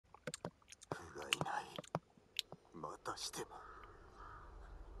としても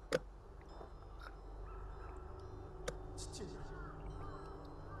父上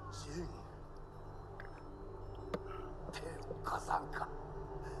ジン手を貸さんか。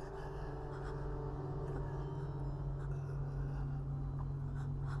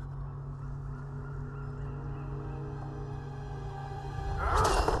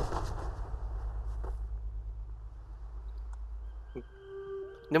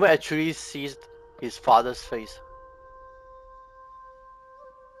Never actually sees his father's face.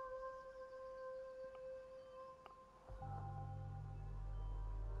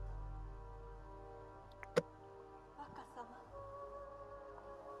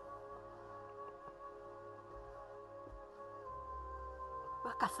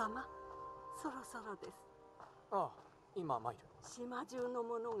 若様、そろそろです。ああ、今参る。島中の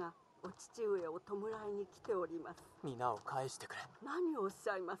者がお父上を弔いに来ております。皆を返してくれ。何をおっし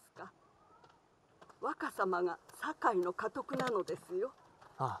ゃいますか。若様が堺の家督なのですよ。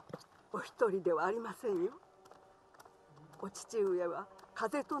ああ、お一人ではありませんよ。お父上は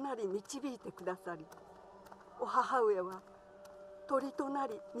風となり導いてくださり、お母上は鳥とな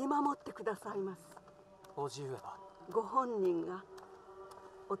り見守ってくださいます。おじ上はご本人が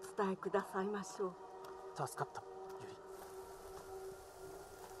お伝えくださいましょう。助かった、ゆり。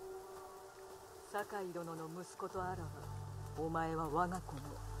堺殿の息子とあらば、お前は我が子の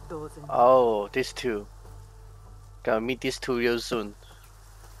同然。Oh, these two. Gotta meet these two real soon.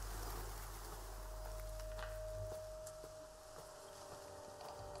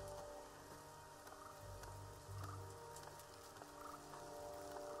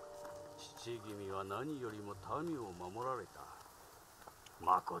 父君は何よりも民を守られた。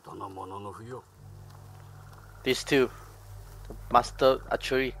誠のものの不よ。These two. The master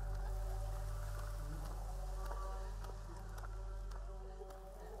archery.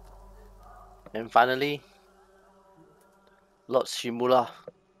 And finally, Lord Shimura.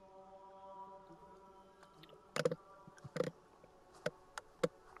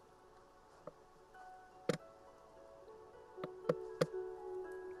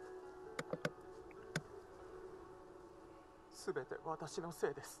 すべて私の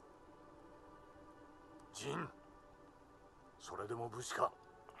せいです。ジン、それでも武士か。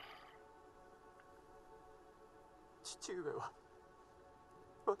父上は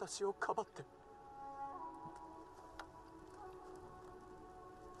私をかばって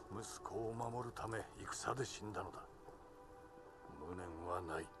息子を守るため戦で死んだのだ。無念は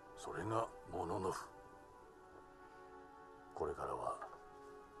ない。それがモノノフ。これからは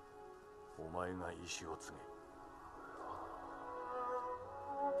お前が意志を継げ。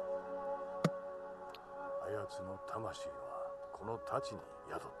あやつの魂はこの太刀に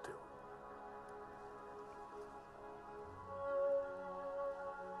宿っておる。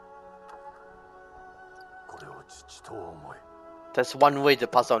これを父と思え。 That's one way to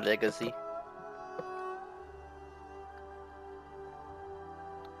pass on legacy.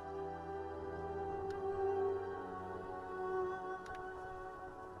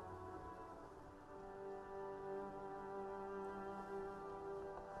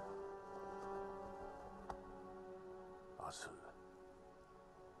明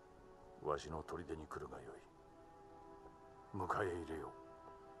日わしの砦に来るがよい。迎え入れよう。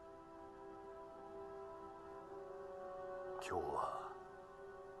今日は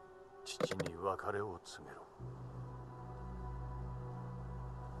父に別れを告げろ。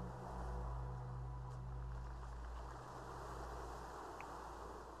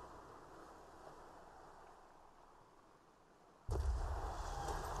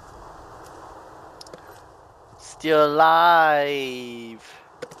Still alive.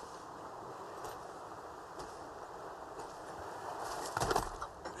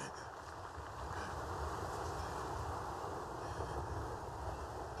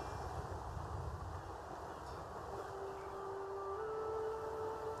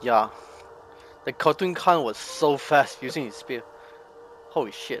 Yeah, the Khotun Khan was so fast using his spear.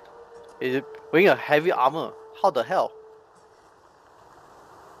 Holy shit. Is wearing a heavy armor? How the hell?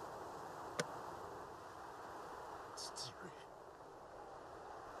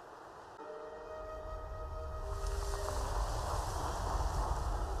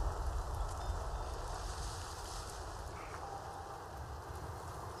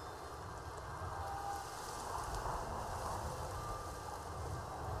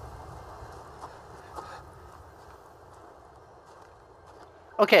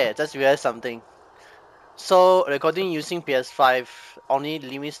 Okay, I just realized something. So recording using PS5 only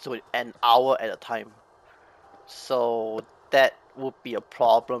limits to an hour at a time. So that would be a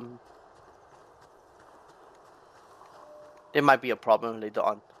problem. There might be a problem later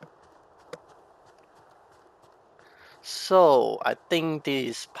on. So I think this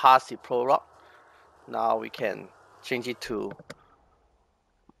is past the prologue. Now we can change it to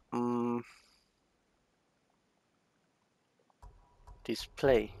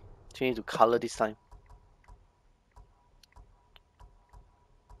display. Change it to color this time.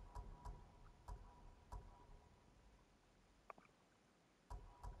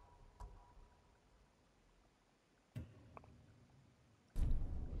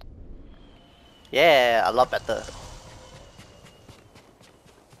 Yeah, a lot better.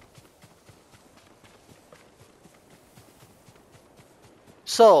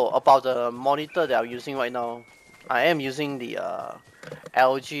 So about the monitor that I'm using right now, I am using the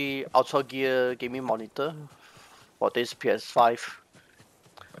LG Ultra Gear gaming monitor for this PS5.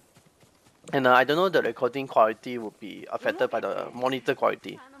 And I don't know the recording quality will be affected by the monitor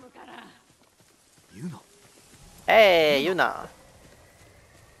quality. Hey, Yuna.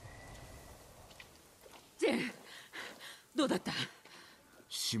 どうだった？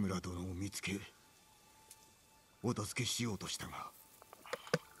志村殿を見つけお助けしようとしたが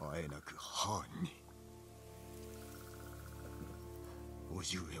あえなくハーンに叔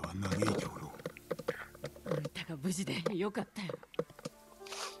父上は嘆いておろう。あんたが無事でよかったよ。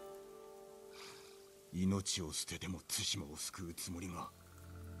命を捨てても対馬を救うつもりが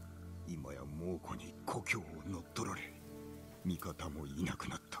今や猛虎に故郷を乗っ取られ味方もいなく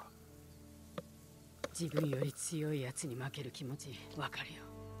なった。自分より強いやつに負ける気持ちわかるよ。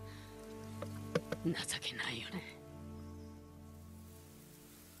情けないよね。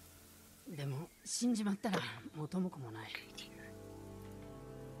でも死んじまったら元も子もない。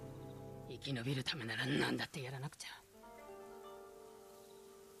生き延びるためなら何だってやらなくちゃ。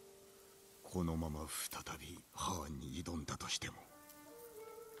このまま再びハーンに挑んだとしても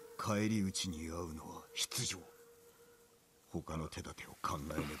返り討ちに遭うのは必定。他の手立てを考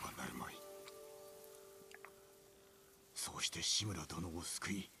えねばなるまい。そうして志村殿を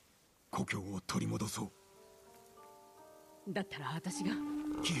救い故郷を取り戻そう。だったら私が。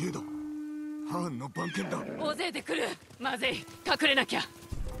騎兵だ。ハーンの番犬だ。大勢で来る。まずい、隠れなきゃ。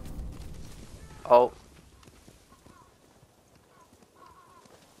Oh.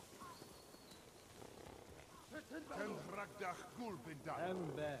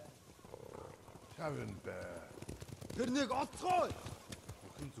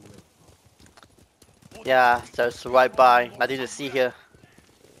 Yeah, just right by. Nothing to see here.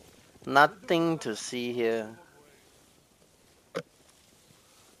 Nothing to see here.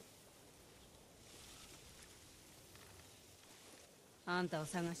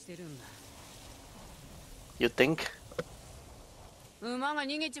 You think? 馬が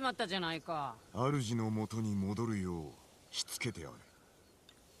逃げちまったじゃないか。主の元に戻るようしつけてある。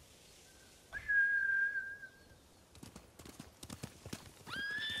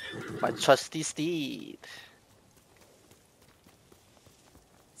My trusty steed.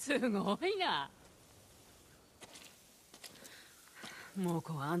 すごいな。猛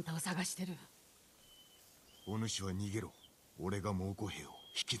虎はあんたを探してる。お主は逃げろ。俺が猛虎兵を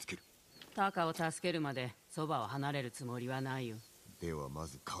引きつける。タカを助けるまでそばを離れるつもりはないよ。ではま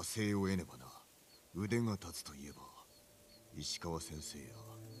ず加勢を得ねばな。腕が立つといえば石川先生や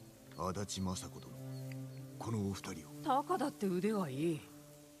足立雅子殿、このお二人を。タカだって腕がいい。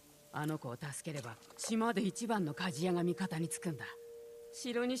あの子を助ければ島で一番の鍛冶屋が味方につくんだ。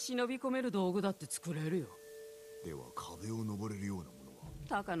城に忍び込める道具だって作れるよ。では壁を登れるようなものは。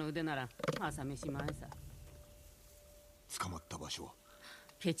タカの腕なら朝飯前さ。捕まった場所は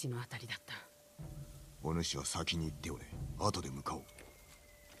ケチのあたりだった。お主は先に行っておれ。後で向かおう。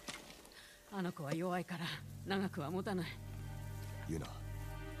あの子は弱いから長くは持たない。ユナ、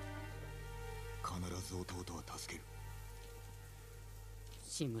必ず弟は助ける。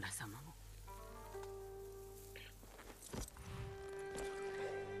志村様も。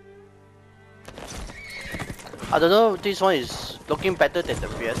I don't know if this one is looking better than the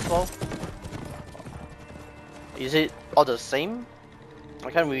PS4. Is it all the same?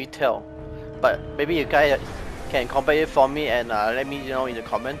 I can't really tell. But maybe you guys can compare it for me and let me know in the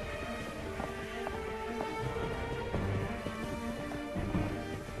comment.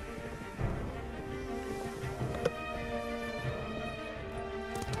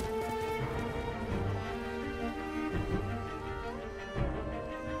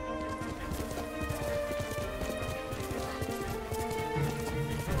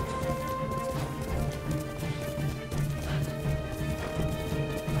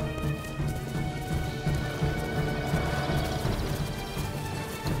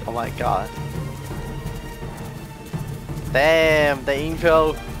 Oh my god. Damn, the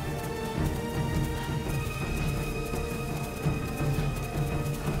intro.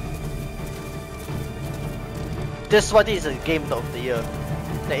 This what is a game of the year.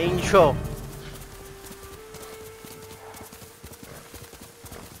 The intro.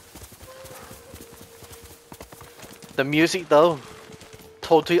 The music though,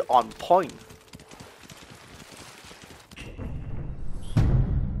 totally on point.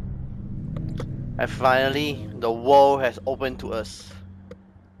 And finally, the world has opened to us.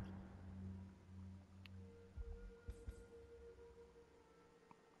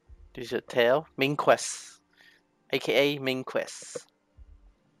 This is a tale, main quest, aka main quest.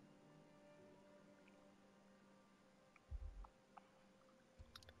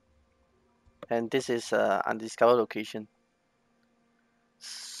 And this is undiscovered location.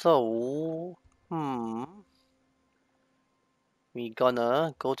 So, we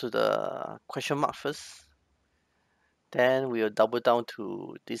gonna go to the question mark first. Then we'll double down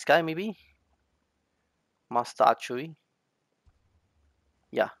to this guy maybe. Master Archery.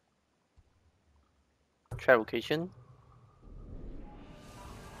 Yeah. Try location.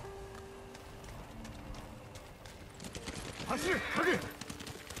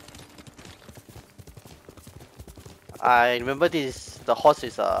 I remember this. The horse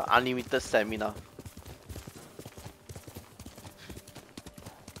is unlimited stamina.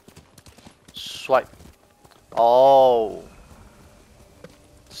 Swipe. Oh.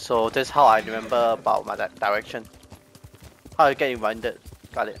 So that's how I remember about my direction. How I get reminded.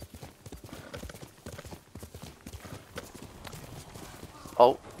 Got it.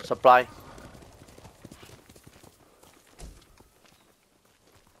 Oh, supply.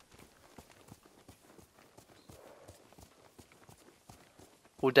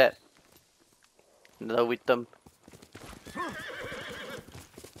 Who that? Another victim.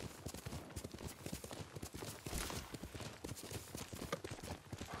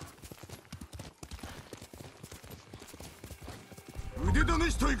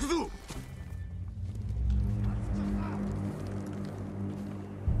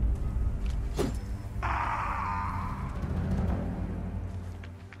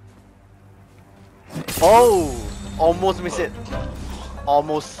 Oh, almost miss it.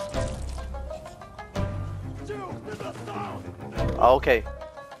 Almost. Okay.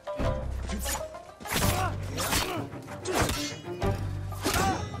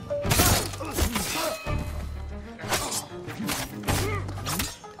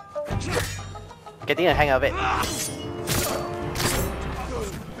 Getting a hang of it.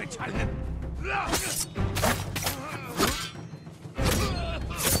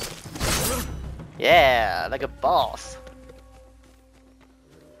 Yeah, like a boss.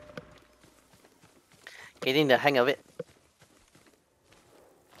 Getting the hang of it.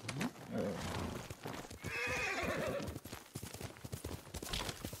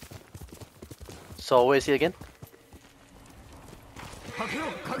 So where is he again?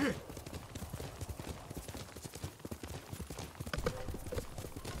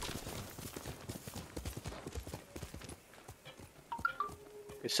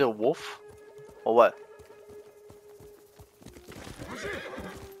 Is it a wolf? Or what?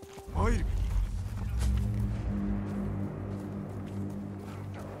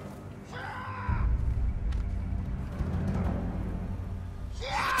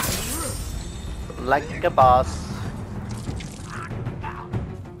 Like a boss.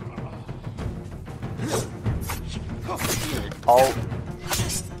 Oh.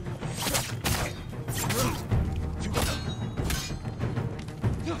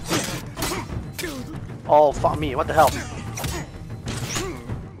 Oh, fuck me, what the hell?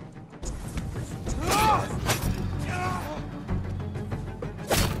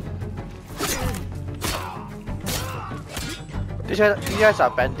 These guys are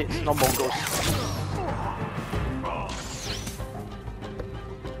bandits, not Mongols.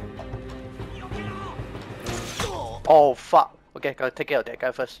 Oh fuck. Okay, gotta take care of that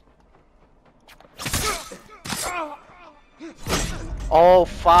guy first. Oh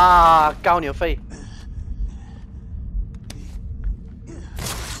fuck, 高你肺.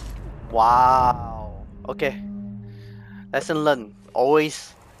 Wow. Okay. Lesson learned.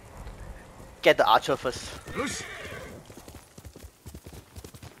 Always get the archer first.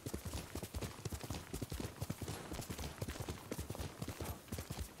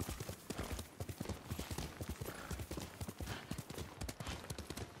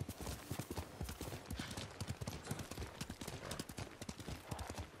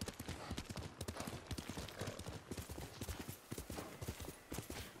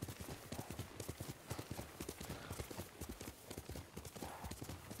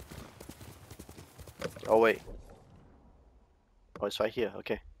 Oh wait. Oh, it's right here.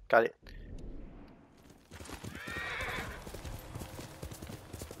 Okay, got it.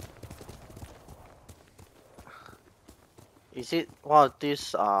 Is it one of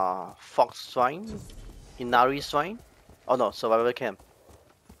these fox swine? Inari swine? Oh no, survival camp.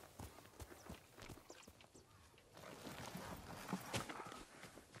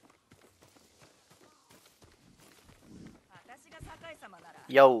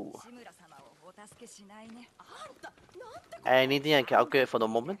 Yo. Anything I can upgrade for the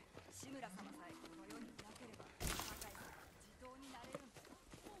moment?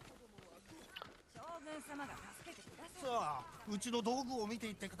 さあ、うちの道具を見て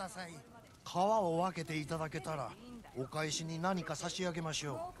いってください。皮を分けていただけたら、お返しに何か差し上げまし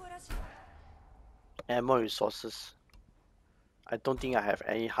ょう。 Ammo resources. I don't think I have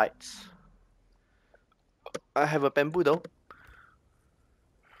any hides. I have a bamboo though.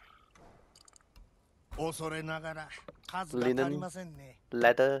 恐れながら数が足りませんね。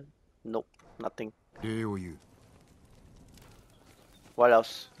 Leather? Nope, nothing. 礼を言う。 What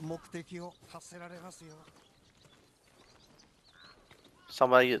else? 目的を達せられますよ。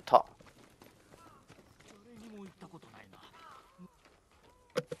 Somebody to talk.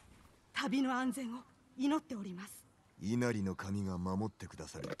 旅の安全を祈っております。稲荷の神が守ってくだ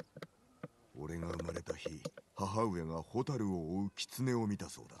さる。俺が生まれた日、母上が蛍を追う狐を見た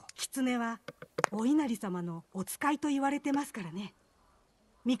そうだ。狐はお稲荷様のお使いと言われてますからね。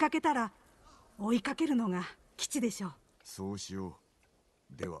見かけたら追いかけるのが吉でしょう。そうしよ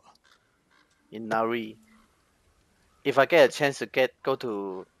う。では。Inari. If I get a chance to go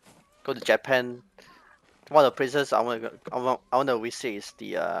to Japan, one of the places I want to visit is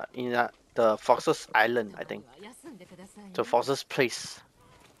the Fox's Island, I think. The Fox's Place.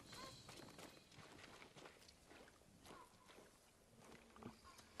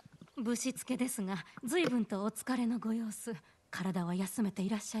 ぶしつけですが、随分とお疲れのご様子。体は休めてい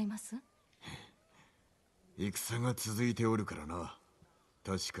らっしゃいます？戦が続いておるからな。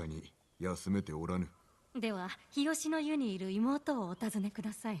確かに休めておらぬ。では、日吉の湯にいる妹をお尋ねく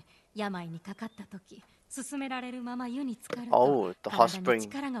ださい。病にかかった時、勧められるまま湯に浸かると、体に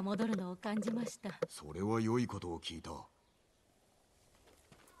力が戻るのを感じました。それは良いことを聞いた。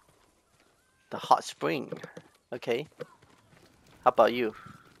The hot spring. Okay. How about you?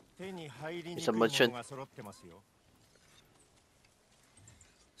 手に入りにく It's い a もの merchant. が揃ってますよ。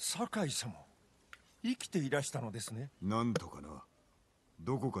酒井様、生きていらしたのですね。なんとかな。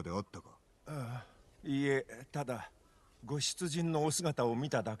どこかで会ったか。ああ、いいえ、ただご出陣のお姿を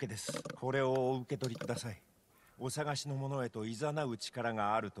見ただけです。これをお受け取りください。お探しの者へと誘う力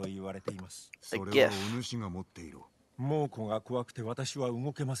があると言われています。それはお主が持っている。猛虎が怖くて私は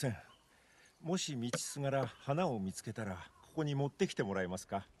動けません。もし道すがら花を見つけたらここに持ってきてもらえます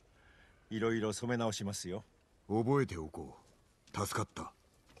か。いろいろ染め直しますよ。覚えておこう。助かった。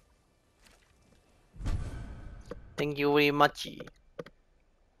Thank you very much.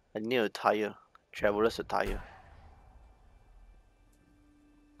 I need a tire. Traveler's attire.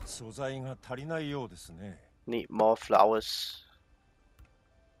 素材が足りないようですね。Need more flowers.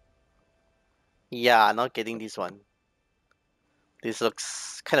 Yeah, not getting this one. This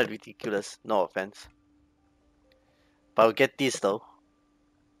looks kind of ridiculous. No offense. But I'll get this though.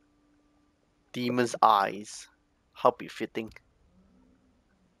 Demon's eyes. How befitting.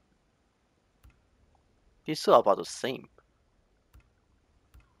 These two are about the same.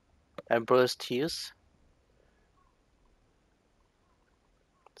 Emperor's Tears.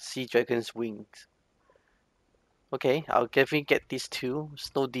 Sea Dragon's Wings. Okay, I'll definitely get these two.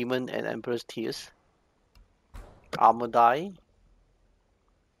 Snow Demon and Emperor's Tears. Armor Die.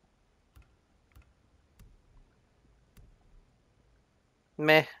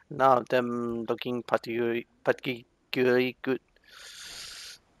 Meh, none of them looking particularly good.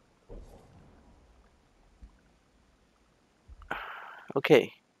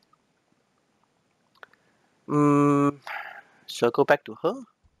 Okay. Should I go back to her?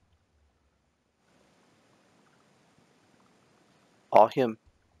 Or him?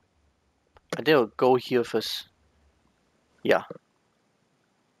 I think I'll go here first. Yeah.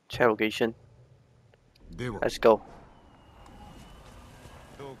 Interrogation. Let's go.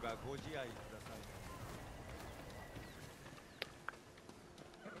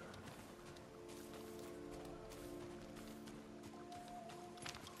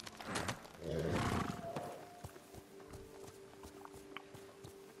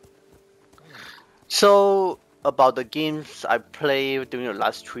 So about the games I played during the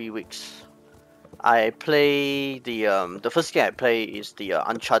last 3 weeks. I play the first game I play is the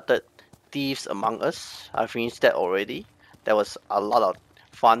Uncharted Thieves Among Us. I finished that already. That was a lot of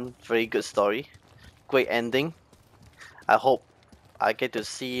fun, very good story, great ending. I hope I get to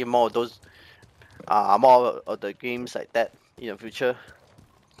see more of those, more of the games like that in the future.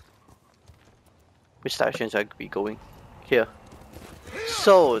 Which direction should I be going? Here.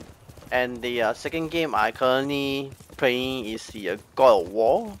 So, and the second game I currently playing is the God of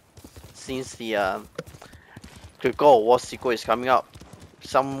War. Since the God of War sequel is coming out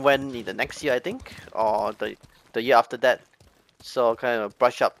somewhere in the next year, I think, or the year after that. So kind of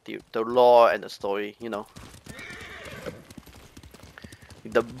brush up the lore and the story, you know.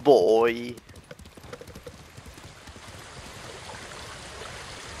 The boy.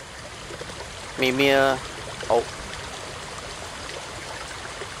 Mimir. Oh.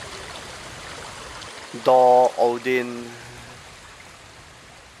 Thor, Odin,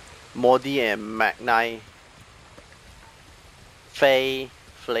 Modi and Magni, Faye,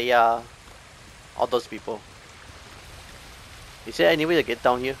 Freya, all those people. Is there any way to get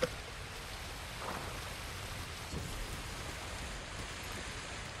down here?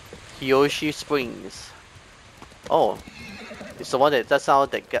 Hiyoshi Springs. Oh, it's the one that's how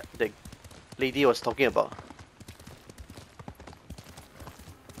the lady was talking about.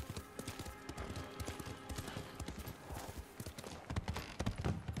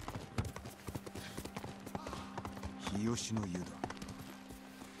 Hiyoshi no Yuだ。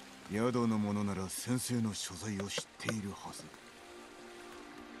宿の者なら先生の所在を知っているはず。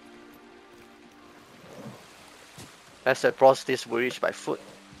Let's cross this bridge by foot.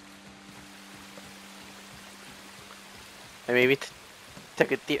 And maybe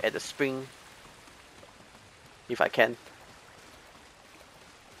take a dip at the spring. If I can.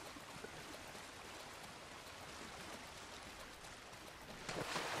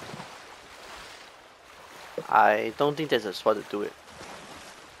 I don't think there's a spot to do it.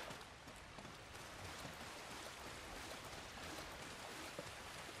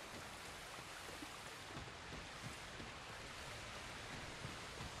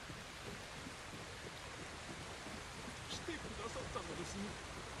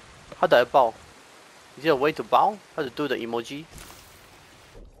 How do I bow? Is there a way to bow? How to do the emoji?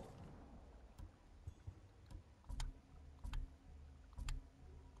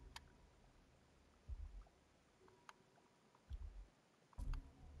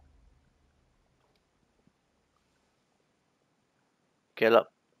 Okay, look.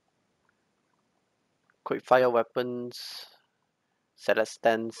 Quick fire weapons. Set a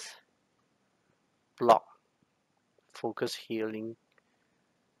stance. Block. Focus healing.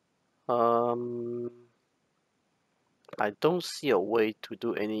 I don't see a way to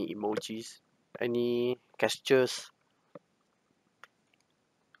do any emojis, any gestures.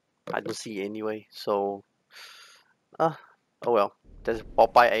 I don't see anyway, so oh well. Just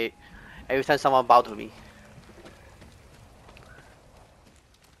pop by every time someone bow to me.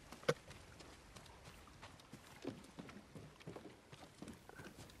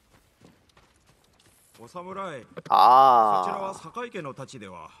 Ah.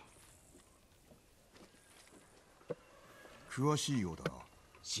 詳しいようだな。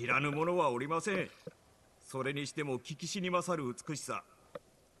知らぬ者はおりません。それにしても聞きしに勝る美しさ。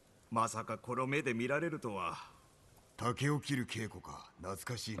まさかこの目で見られるとは。竹を切る稽古か、懐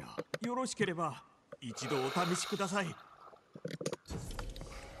かしいな。よろしければ一度お試しください。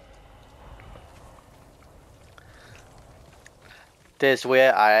This is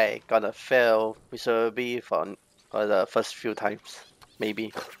where I gonna fail miserably for the first few times,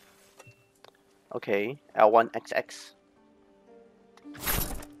 maybe. Okay, L1XX.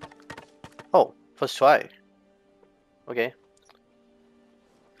 Oh, first try. Okay.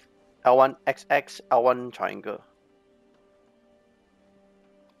 L1XX, L1 triangle.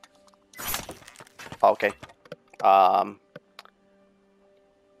 Okay.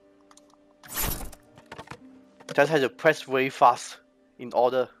 Just have to press very fast in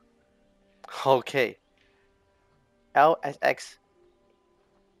order. Okay. LSX,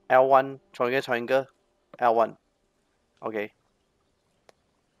 L1 triangle, L1. Okay.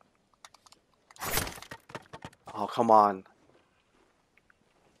 Oh, come on.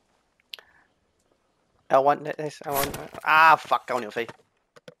 L1, L1. Ah, fuck, on your face.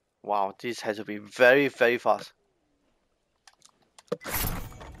 Wow, this has to be very, very fast.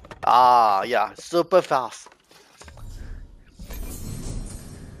 Ah, yeah, super fast.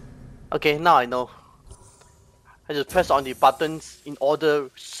 Okay, now I know. I just press on the buttons in order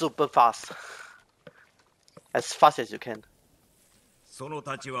super fast. As fast as you can. その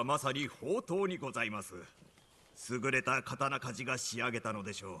太刀はまさに宝刀にございます。優れた刀鍛冶が仕上げたの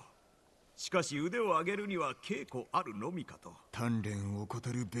でしょう。しかし腕を上げるには稽古あるのみかと。鍛錬を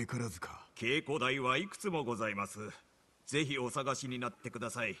怠るべからずか。稽古台はいくつもございます。ぜひお探しになってくだ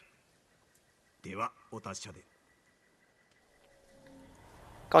さい。ではお達者で。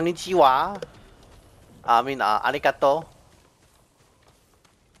Konnichiwa. I mean, arigato.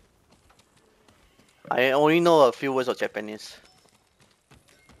 I only know a few words of Japanese.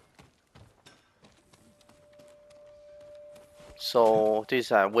 So this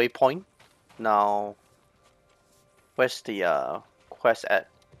is a waypoint. Now, where's the quest at?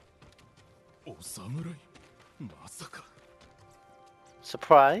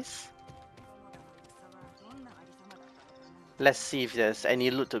 Surprise! Let's see if there's any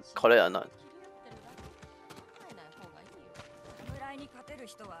loot to collect or not.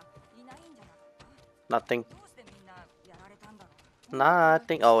 Nothing.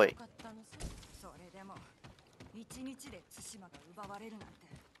 Nothing. Oh wait.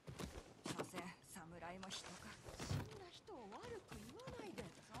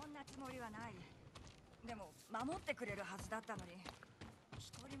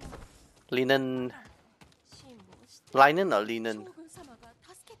 Linen. Linen or linen?